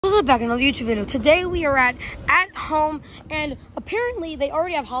Look back, another YouTube video. Today we are at home, and apparently they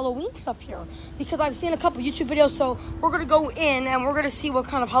already have Halloween stuff here because I've seen a couple YouTube videos. So we're gonna go in and we're gonna see what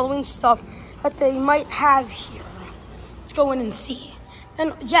kind of Halloween stuff that they might have here. Let's go in and see.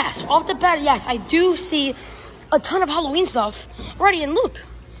 And yes, off the bat, yes, I do see a ton of Halloween stuff already. And look,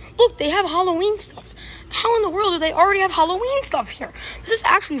 they have Halloween stuff. How in the world do they already have Halloween stuff here? This is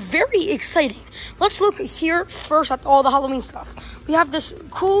actually very exciting. Let's look here first at all the Halloween stuff. We have this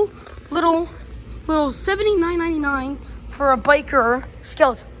cool little $79.99 for a biker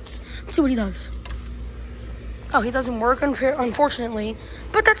skeleton. Let's see what he does. Oh, he doesn't work, unfortunately,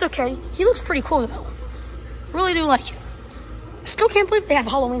 but that's okay. He looks pretty cool though. Really do like him. Still can't believe they have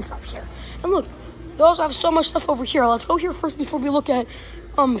Halloween stuff here. And look, they also have so much stuff over here. Let's go here first before we look at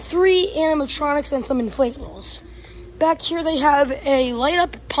 3 animatronics and some inflatables. Back here they have a light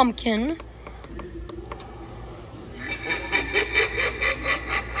up pumpkin.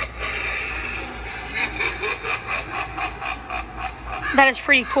 That is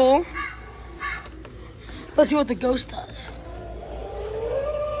pretty cool. Let's see what the ghost does.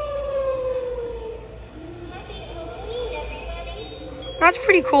 That's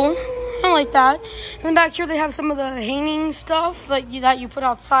pretty cool. I like that. And then back here they have some of the hanging stuff that you put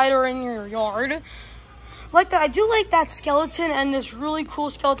outside or in your yard. Like that. I do like that skeleton and this really cool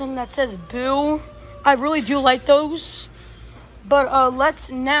skeleton that says Boo. I really do like those. But let's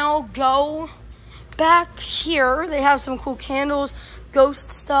now go back here. They have some cool candles, ghost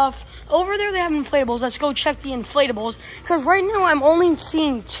stuff. Over there they have inflatables. Let's go check the inflatables. Because right now I'm only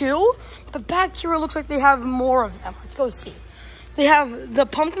seeing 2. But back here it looks like they have more of them. Let's go see. They have the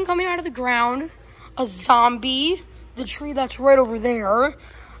pumpkin coming out of the ground, a zombie, the tree that's right over there,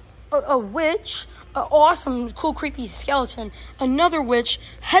 a witch, an awesome, cool, creepy skeleton, another witch,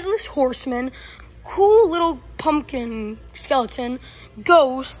 headless horseman, cool little pumpkin skeleton,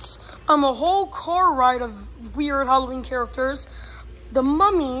 ghosts, a whole car ride of weird Halloween characters, the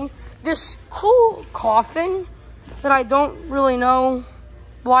mummy, this cool coffin that I don't really know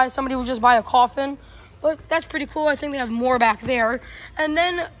why somebody would just buy a coffin. But that's pretty cool. I think they have more back there. And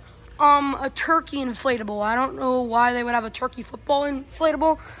then a turkey inflatable. I don't know why they would have a turkey football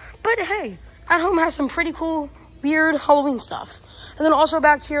inflatable. But hey, At Home has some pretty cool, weird Halloween stuff. And then also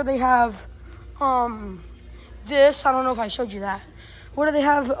back here they have this. I don't know if I showed you that. What do they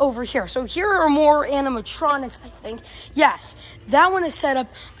have over here? So here are more animatronics, I think. Yes, that one is set up.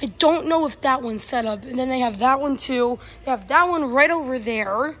 I don't know if that one's set up. And then they have that one too. They have that one right over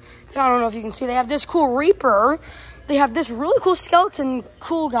there. I don't know if you can see. They have this cool Reaper. They have this really cool skeleton,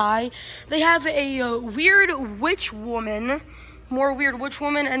 cool guy. They have a weird witch woman, more weird witch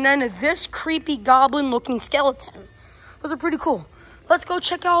woman, and then this creepy goblin-looking skeleton. Those are pretty cool. Let's go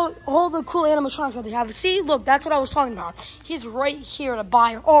check out all the cool animatronics that they have. See, look, that's what I was talking about. He's right here to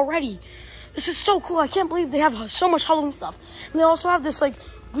buy already. This is so cool. I can't believe they have so much Halloween stuff. And they also have this like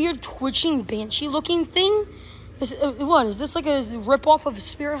weird twitching banshee-looking thing. What is this, like a ripoff of a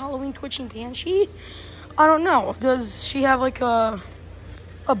Spirit Halloween twitching banshee? I don't know. Does she have like a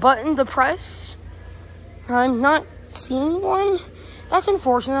button to press? I'm not seeing one. That's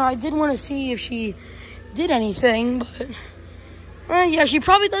unfortunate. I did want to see if she did anything, but yeah, she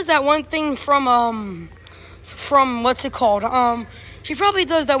probably does that one thing from what's it called? She probably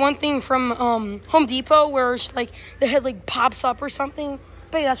does that one thing from Home Depot where it's like the head like pops up or something.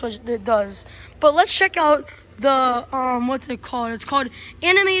 But yeah, that's what it does. But let's check out the what's it called? It's called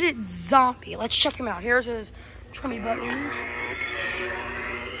Animated Zombie. Let's check him out. Here's his trimmy button.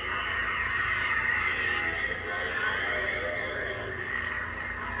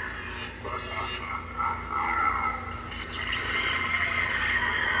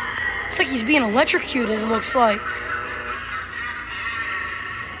 Looks like he's being electrocuted, it looks like.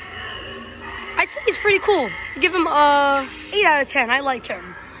 I'd say he's pretty cool. I give him a 8 out of 10. I like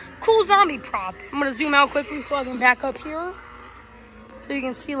him. Cool zombie prop. I'm going to zoom out quickly so I can back up here. So you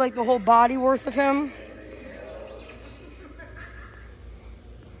can see like the whole body worth of him.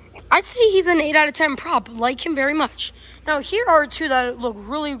 I'd say he's an 8 out of 10 prop. Like him very much. Now here are 2 that look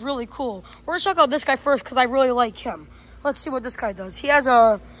really, really cool. We're going to check out this guy first because I really like him. Let's see what this guy does. He has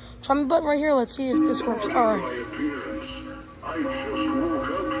a tummy button right here. Let's see if this works. All right. I just woke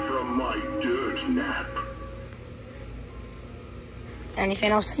up from my dirt nap.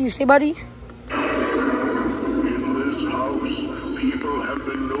 Anything else that you say, buddy? In this house, people have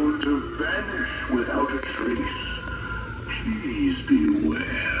been known to vanish without a trace. Please beware.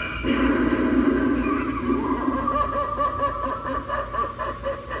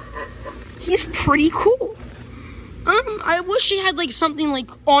 He's pretty cool. I wish he had like something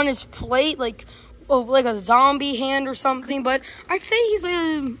like on his plate, like like a zombie hand or something, but I'd say he's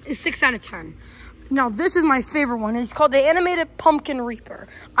a 6 out of 10. Now, this is my favorite one. It's called the Animated Pumpkin Reaper.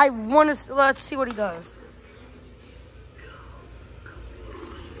 Let's see what he does.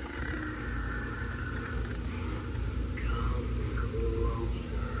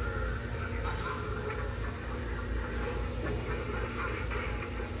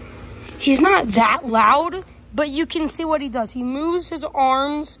 He's not that loud, but you can see what he does. He moves his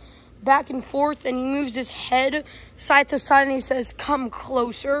arms back and forth, and he moves his head side to side, and he says, "Come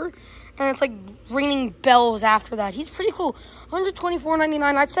closer." And it's like ringing bells after that. He's pretty cool.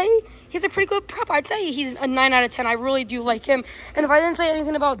 $124.99. I'd say he's a pretty good prep. I'd say he's a 9 out of 10. I really do like him. And if I didn't say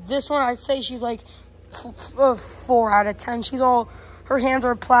anything about this one, I'd say she's like 4 out of 10. Her hands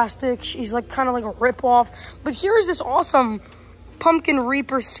are plastic. She's like kind of like a rip-off. But here's this awesome Pumpkin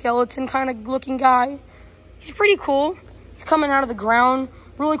Reaper skeleton kind of looking guy. He's pretty cool. He's coming out of the ground.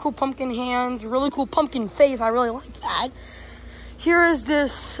 Really cool pumpkin hands. Really cool pumpkin face. I really like that. Here is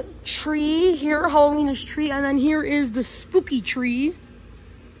this tree here, Halloweenish tree, and then here is the spooky tree.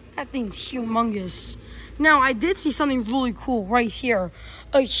 That thing's humongous. Now, I did see something really cool right here.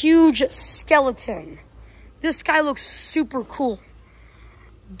 A huge skeleton. This guy looks super cool.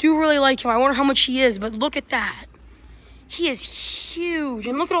 Do really like him. I wonder how much he is, but look at that. He is huge.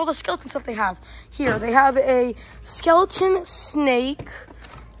 And look at all the skeleton stuff they have. Here, they have a skeleton snake.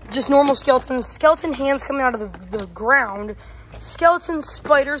 Just normal skeletons. Skeleton hands coming out of the ground. Skeleton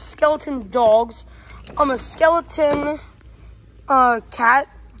spiders, skeleton dogs, a skeleton cat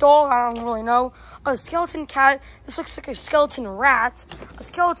dog, I don't really know, a skeleton cat, this looks like a skeleton rat, a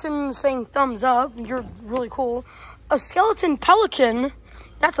skeleton saying thumbs up, you're really cool, a skeleton pelican,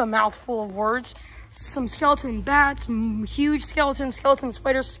 that's a mouthful of words, some skeleton bats, huge skeleton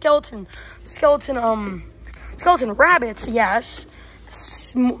spiders, skeleton rabbits, yes,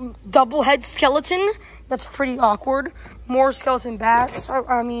 double head skeleton. That's pretty awkward. More skeleton bats,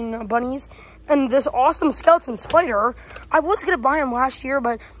 bunnies. And this awesome skeleton spider. I was going to buy him last year,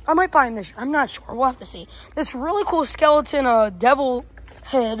 but I might buy him this year. I'm not sure. We'll have to see. This really cool skeleton devil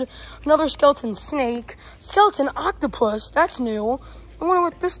head. Another skeleton snake. Skeleton octopus. That's new. I wonder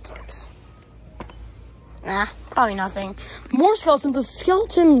what this does. Nah, probably nothing. More skeletons. A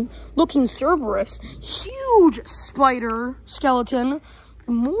skeleton-looking Cerberus. Huge spider skeleton.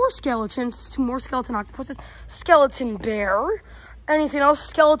 More skeletons, more skeleton octopuses, skeleton bear, anything else,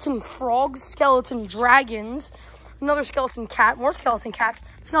 skeleton frogs, skeleton dragons, another skeleton cat, more skeleton cats,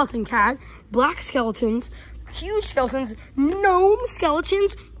 skeleton cat, black skeletons, huge skeletons, gnome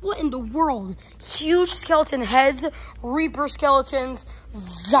skeletons, what in the world? Huge skeleton heads, reaper skeletons,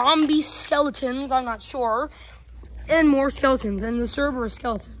 zombie skeletons, I'm not sure, and more skeletons, and the Cerberus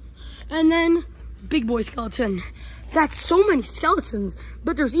skeleton, and then big boy skeleton. That's so many skeletons,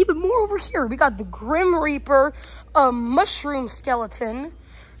 but there's even more over here. We got the Grim Reaper, a mushroom skeleton.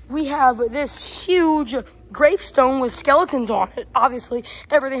 We have this huge gravestone with skeletons on it. Obviously,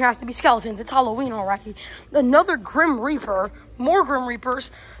 everything has to be skeletons. It's Halloween already. Another Grim Reaper, more Grim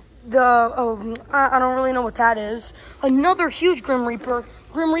Reapers. I don't really know what that is. Another huge Grim Reaper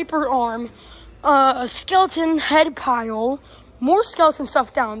arm, a skeleton head pile, more skeleton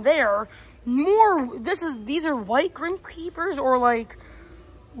stuff down there. These are white Grim Reapers or like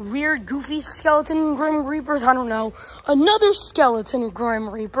weird goofy skeleton Grim Reapers, I don't know. Another skeleton Grim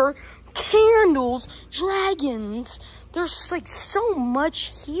Reaper, candles, dragons. There's like so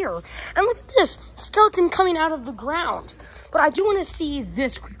much here. And look at this, skeleton coming out of the ground. But I do want to see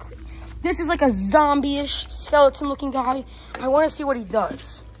this quickly. This is like a zombie-ish skeleton looking guy. I want to see what he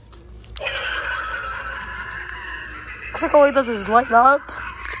does. Looks like all he does is light up.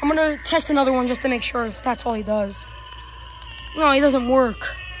 I'm going to test another one just to make sure if that's all he does. No, he doesn't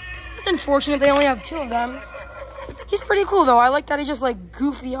work. It's unfortunate they only have 2 of them. He's pretty cool, though. I like that he just, like,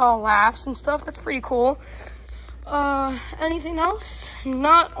 goofy all laughs and stuff. That's pretty cool. Anything else?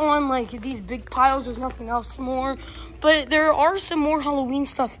 Not on, like, these big piles. There's nothing else more. But there are some more Halloween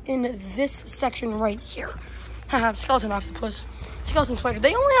stuff in this section right here. Skeleton octopus. Skeleton spider.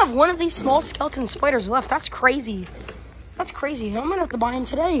 They only have 1 of these small skeleton spiders left. That's crazy. That's crazy. I'm going to have to buy him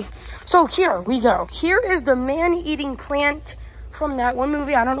today. So here we go. Here is the man-eating plant from that one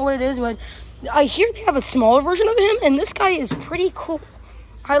movie. I don't know what it is, but I hear they have a smaller version of him, and this guy is pretty cool.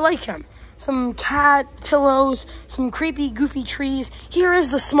 I like him. Some cat pillows, some creepy, goofy trees. Here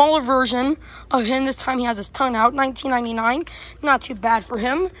is the smaller version of him. This time he has his tongue out. $19.99. Not too bad for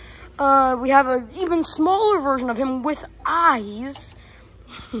him. We have an even smaller version of him with eyes.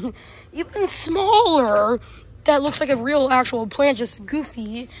 Even smaller. That looks like a real actual plant, just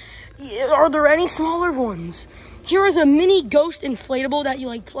goofy. Are there any smaller ones? Here is a mini ghost inflatable that you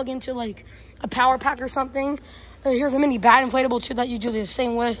like plug into like a power pack or something. Here's a mini bat inflatable too that you do the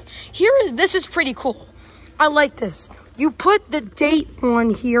same with. This is pretty cool. I like this. You put the date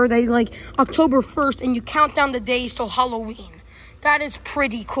on here, they like October 1st, and you count down the days till Halloween. That is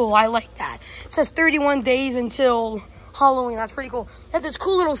pretty cool. I like that. It says 31 days until Halloween. That's pretty cool. They have this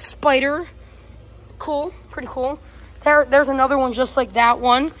cool little spider. Cool, pretty cool. There's another one just like that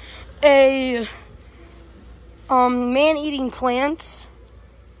one. A man-eating plants.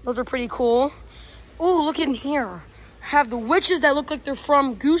 Those are pretty cool. Oh, look in here. Have the witches that look like they're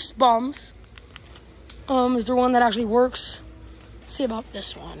from Goosebumps. Is there one that actually works? Let's see about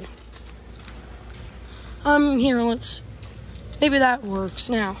this one. Here, maybe that works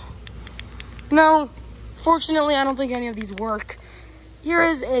now. No, fortunately, I don't think any of these work. Here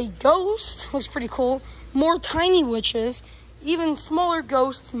is a ghost. Looks pretty cool. More tiny witches. Even smaller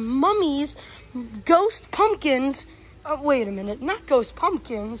ghosts. Mummies. Ghost pumpkins. Wait a minute. Not ghost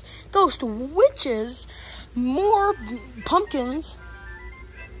pumpkins. Ghost witches. More pumpkins.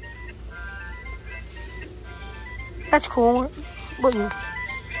 That's cool.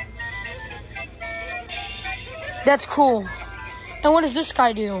 That's cool. And what does this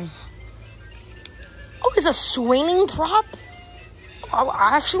guy do? Oh, it's a swinging prop?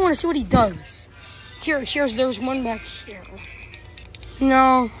 I actually want to see what he does. There's one back here.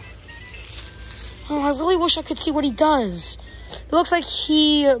 No. Oh, I really wish I could see what he does. It looks like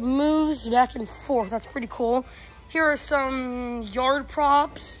he moves back and forth. That's pretty cool. Here are some yard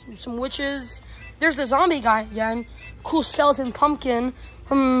props, some witches. There's the zombie guy again. Cool skeleton pumpkin.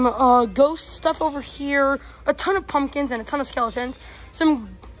 Ghost stuff over here. A ton of pumpkins and a ton of skeletons. Some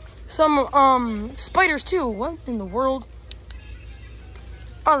spiders too. What in the world?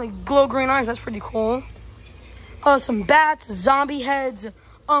 Oh, like glow green eyes. That's pretty cool. Some bats, zombie heads.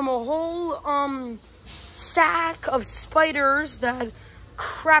 A whole sack of spiders that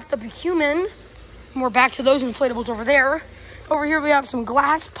crapped up a human. And we're back to those inflatables over there. Over here we have some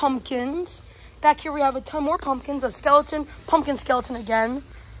glass pumpkins. Back here we have a ton more pumpkins. A skeleton, pumpkin skeleton again.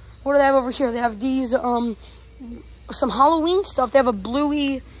 What do they have over here? They have these some Halloween stuff. They have a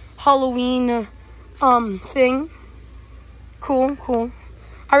bluey Halloween thing. Cool.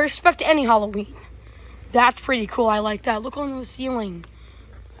 I respect any Halloween. That's pretty cool. I like that. Look on the ceiling.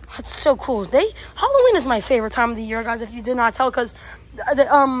 That's so cool. Halloween is my favorite time of the year, guys, if you did not tell, because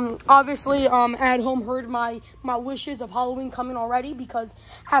obviously At Home heard my wishes of Halloween coming already, because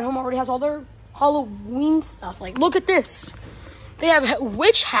At Home already has all their Halloween stuff. Like, look at this. They have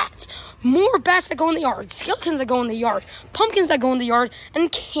witch hats, more bats that go in the yard, skeletons that go in the yard, pumpkins that go in the yard,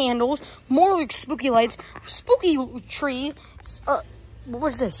 and candles, more like spooky lights, spooky tree.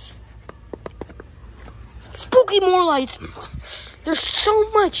 What's this? Spooky more lights. There's so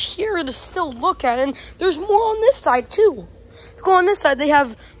much here to still look at, and there's more on this side too. Go on this side, they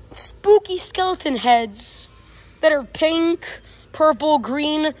have spooky skeleton heads that are pink, purple,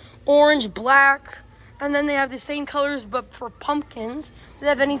 green, orange, black, and then they have the same colors but for pumpkins. Do they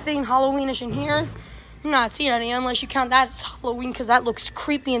have anything Halloweenish in here? I'm not seeing any unless you count that as Halloween, because that looks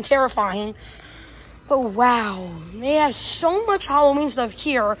creepy and terrifying. But wow, they have so much Halloween stuff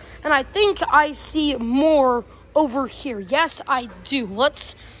here, and I think I see more over here. Yes, I do.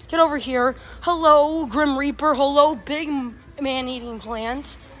 Let's get over here. Hello, Grim Reaper. Hello, big man-eating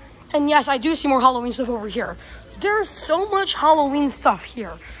plant. And yes, I do see more Halloween stuff over here. There's so much Halloween stuff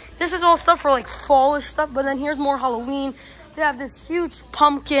here. This is all stuff for like fallish stuff, but then here's more Halloween. They have this huge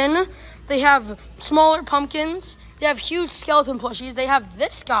pumpkin. They have smaller pumpkins. They have huge skeleton plushies. They have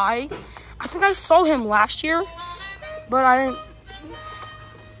this guy. I think I saw him last year, but I didn't.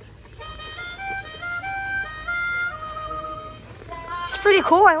 He's pretty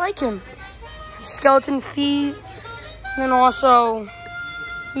cool. I like him. Skeleton feet. And then also,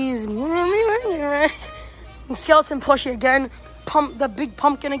 he's skeleton plushie again. The big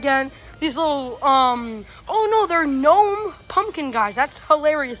pumpkin again. These little, oh no, they're gnome pumpkin guys. That's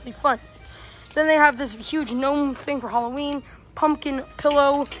hilariously fun. Then they have this huge gnome thing for Halloween. Pumpkin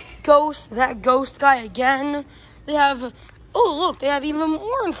pillow. Ghost, that ghost guy again. They have, oh look, they have even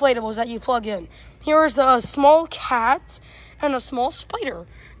more inflatables that you plug in. Here's a small cat and a small spider.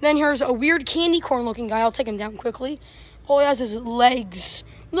 Then here's a weird candy corn looking guy. I'll take him down quickly. All he has is legs.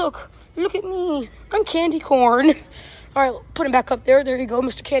 Look at me. I'm candy corn. All right, put him back up there. There you go,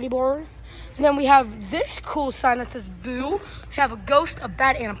 Mr. Candy Bar. And then we have this cool sign that says boo. We have a ghost, a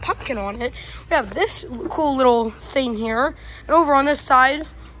bat, and a pumpkin on it. We have this cool little thing here. And over on this side,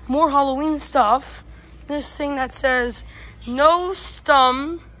 more Halloween stuff. This thing that says, no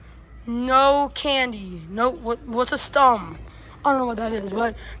stum, no candy. No, what's a stum? I don't know what that is,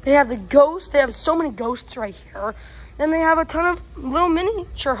 but they have the ghost. They have so many ghosts right here. then they have a ton of little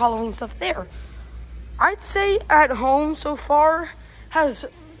miniature Halloween stuff there. I'd say At Home so far has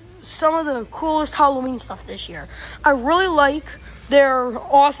some of the coolest Halloween stuff this year. I really like their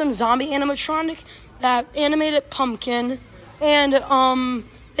awesome zombie animatronic, that animated pumpkin, and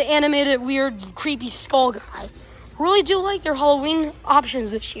the animated weird creepy skull guy. Really do like their Halloween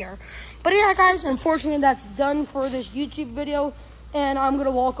options this year. But yeah, guys, unfortunately that's done for this YouTube video, and I'm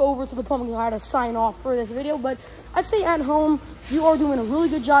gonna walk over to the pumpkin guy to sign off for this video. But I'd say At Home, you are doing a really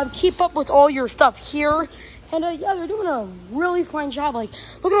good job. Keep up with all your stuff here. And yeah, they're doing a really fine job. Like,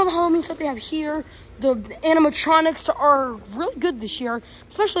 look at all the Halloween stuff they have here. The animatronics are really good this year,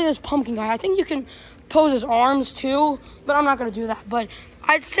 especially this pumpkin guy. I think you can pose his arms too, but I'm not going to do that. But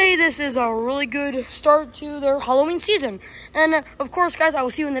I'd say this is a really good start to their Halloween season. And of course, guys, I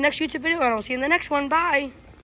will see you in the next YouTube video, and I'll see you in the next one. Bye.